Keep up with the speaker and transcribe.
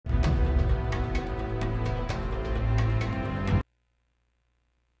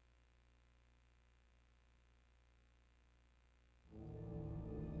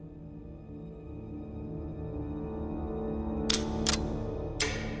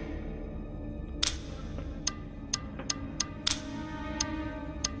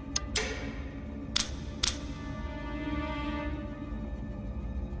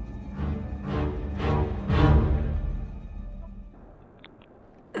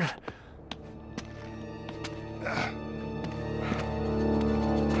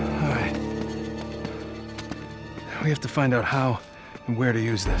have to find out how and where to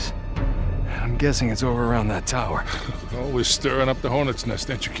use this. I'm guessing it's over around that tower. Always stirring up the hornet's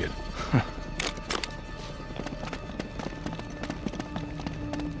nest, ain't you, kid?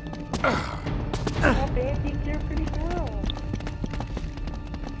 You're pretty good.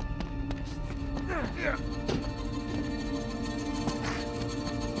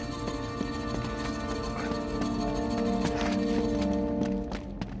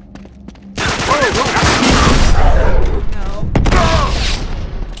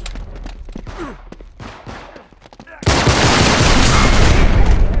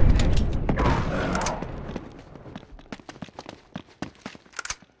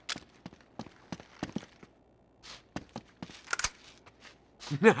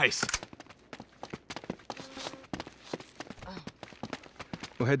 Nice.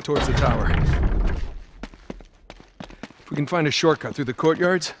 We'll head towards the tower. If we can find a shortcut through the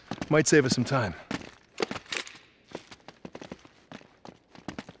courtyards, might save us some time.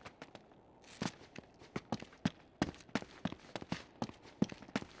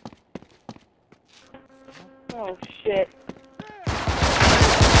 Oh shit.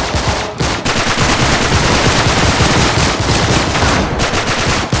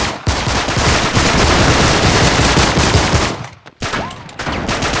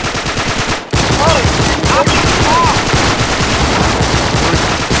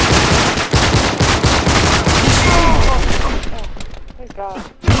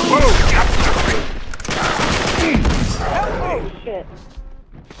 Oh shit.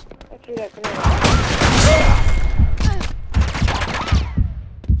 I threw that grenade.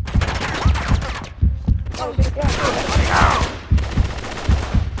 Oh, big gun.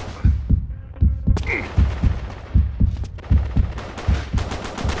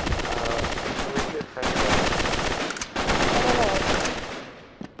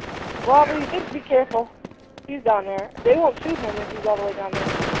 Robert, just be careful. He's down there. They won't shoot him if he's all the way down there.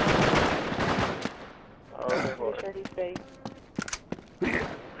 Make sure he's safe.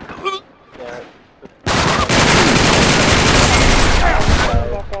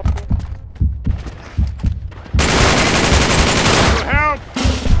 Help!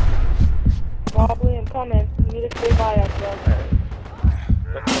 Wobbly, I'm coming. You need to stay by us, bro.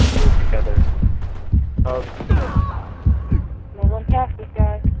 Let's move together. I'm gonna run past this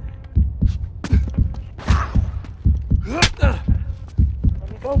guy. Let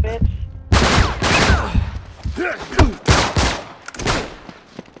me go, bitch.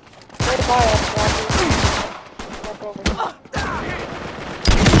 Stay by us, Wobbly. Walk over.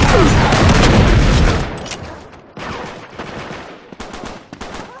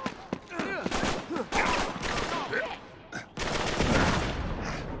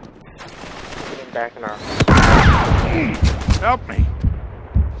 Getting back in our... Help me!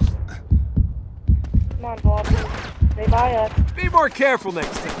 Come on, Wobbly. Stay by us. Be more careful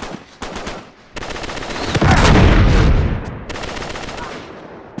next time.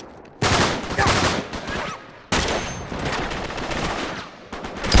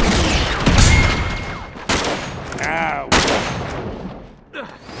 Ow!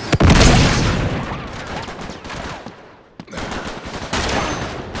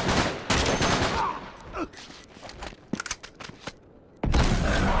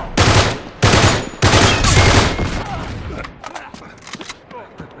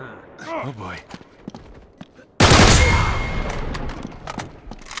 Oh boy.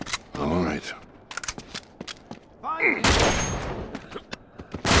 I'm all right.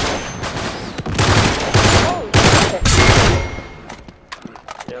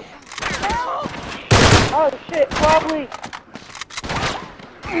 Yep. Oh shit, Wobbly!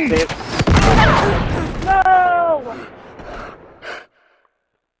 Save. No!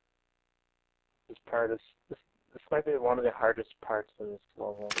 This part is... This might be one of the hardest parts of this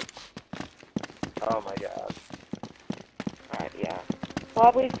level. Oh my god. Alright, yeah.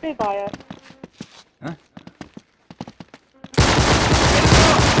 Wobbly, stay by us. Huh?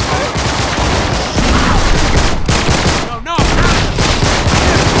 No, no!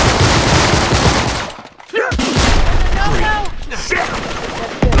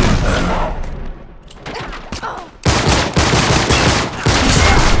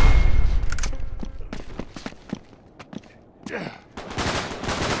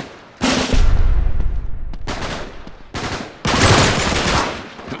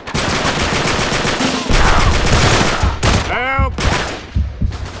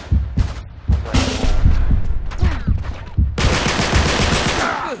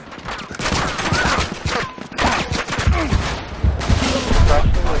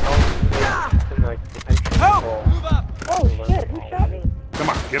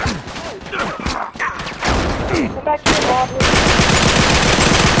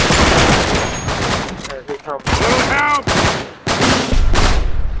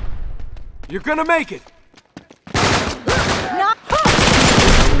 You're gonna make it!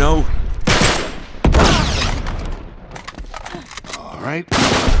 No. All right.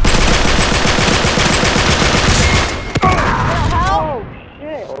 Oh,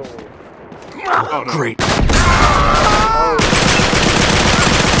 shit. Oh, no. Great.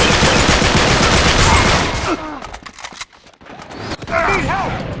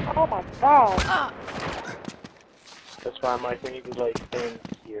 Oh my god. That's why I'm like, we need to like stand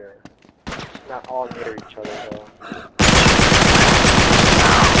here. Not all near each other though.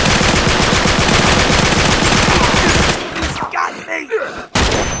 Got me!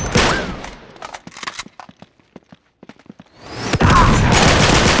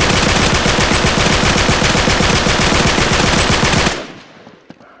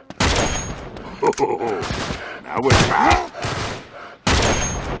 Now we're back.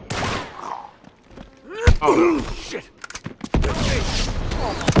 Oh, Shit!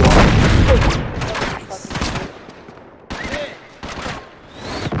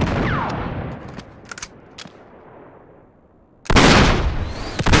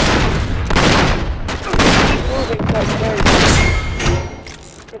 Moving so very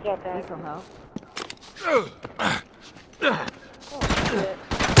good. Good job, guys. This'll help. Oh, shit.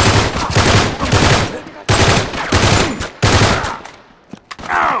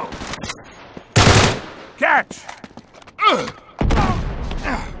 ow! Catch! Oh,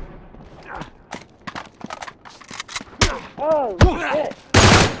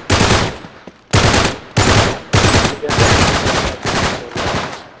 shit.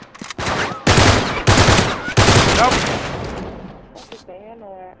 Nope. What is the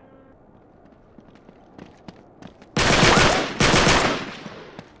ammo at?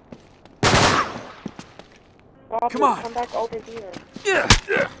 Bob, Come on. come back over here. Yeah.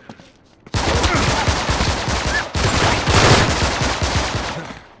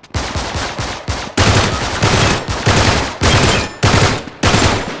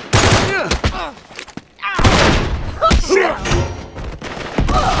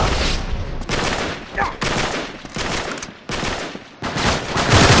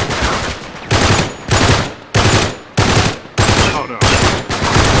 Oh no.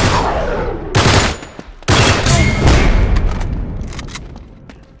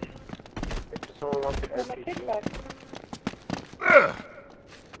 If someone wants to Where's my RPG, kickback?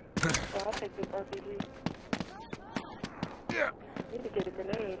 Well, I'll take this RPG. Yeah. Need to get a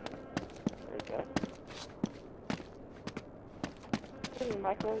grenade. There we go. Any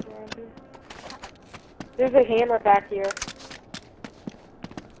micros around here? There's a hammer back here.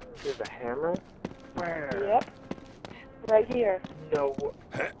 there's a hammer? Where? Yep. Right here. No.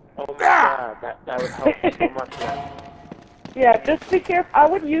 Oh my god, that would help so much now. Yeah, just be careful. I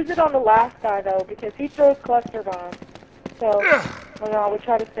would use it on the last guy, though, because he throws cluster bombs. So, I would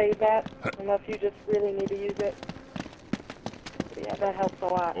try to save that, unless you just really need to use it. But yeah, that helps a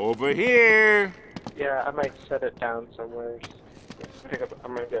lot. Over here. Yeah, I might set it down somewhere. Just pick up.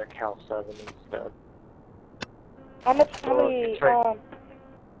 I'm gonna get a Cal 7 instead. How many, it's right.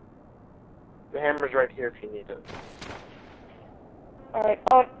 The hammer's right here if you need it. alright,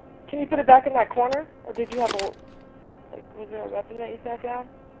 can you put it back in that corner? Or did you have a, like, was there a weapon that you set down?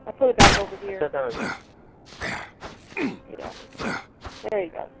 I put it back over here. Set down. Yeah. There you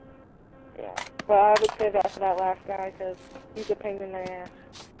go. Yeah. But I would say that for that last guy, because he's a pain in the ass.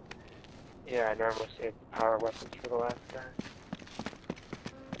 Yeah, I normally save the power weapons for the last guy.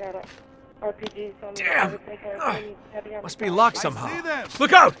 Got it. RPG, so Damn. I would think I heavy on Must the be side. locked See somehow. them.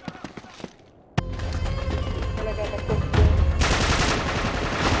 Look out! And I got my quick tool.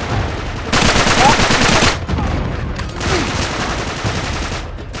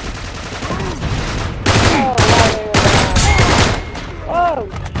 Oh,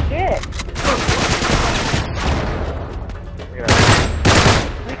 shit!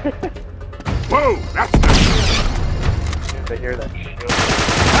 Whoa, that's not I hear that shit.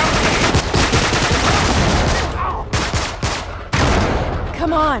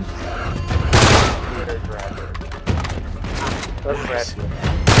 Come on. Better grab it. Let's grab it.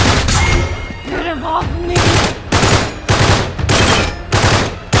 Get him off me.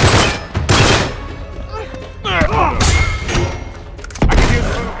 I can use a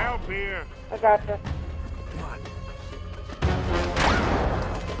little help here. I gotcha.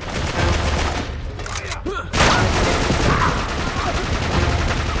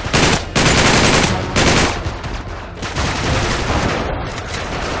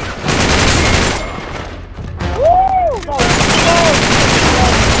 Woo! Go,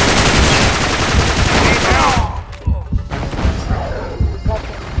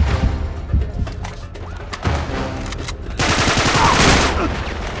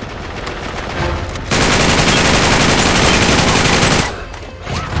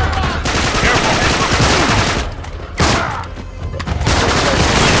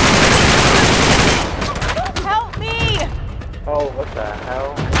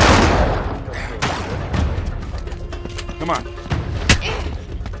 Come on.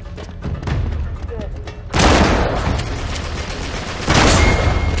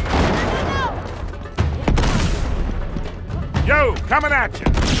 Yo, coming at you.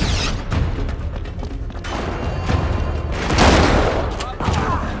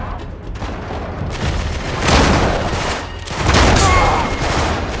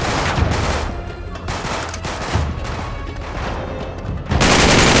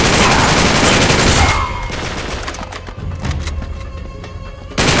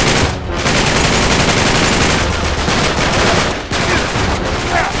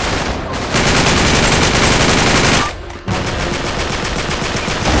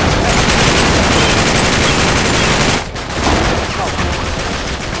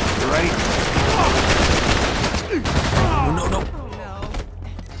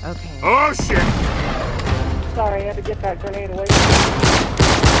 Okay. Oh, shit. Sorry, I had to get that grenade away.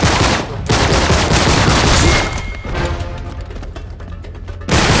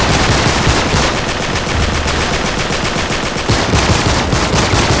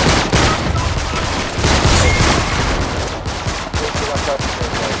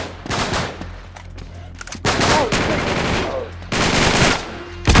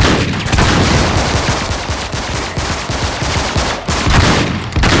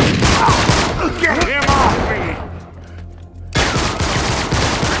 Get him off me!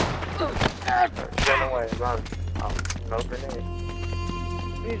 Run away, run. Oh, no grenade.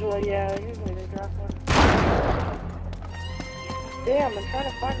 Usually they drop one. Damn, I'm trying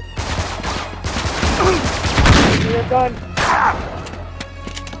to find it. You're done.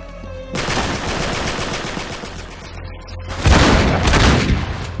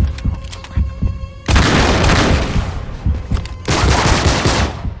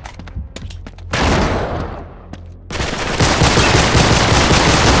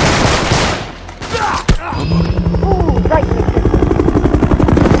 Ooh, right. Do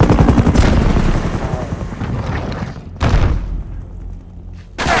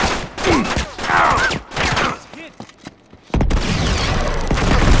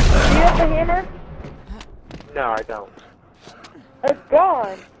you have the hammer? No, I don't. It's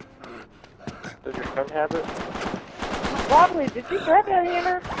gone. Does your friend have it? Wobbly, did you grab that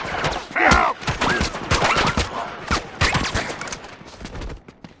hammer? Help!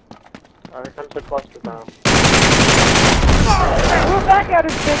 Oh, here comes the cluster bomb. We're back at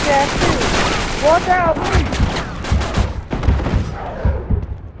his big ass too. Watch out!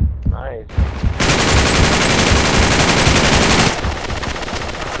 Nice.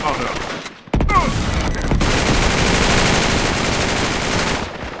 Oh, no.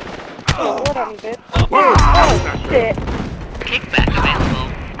 Oh, what on me, bitch? Whoa! Oh, shit. Kickback available.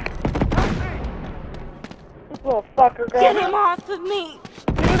 This little fucker got Get him off of me!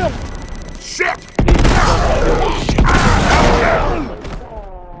 Shoot him! Shit!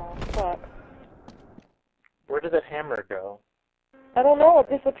 Oh, fuck. Where did that hammer go? I don't know, it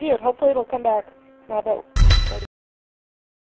disappeared. Hopefully it'll come back now that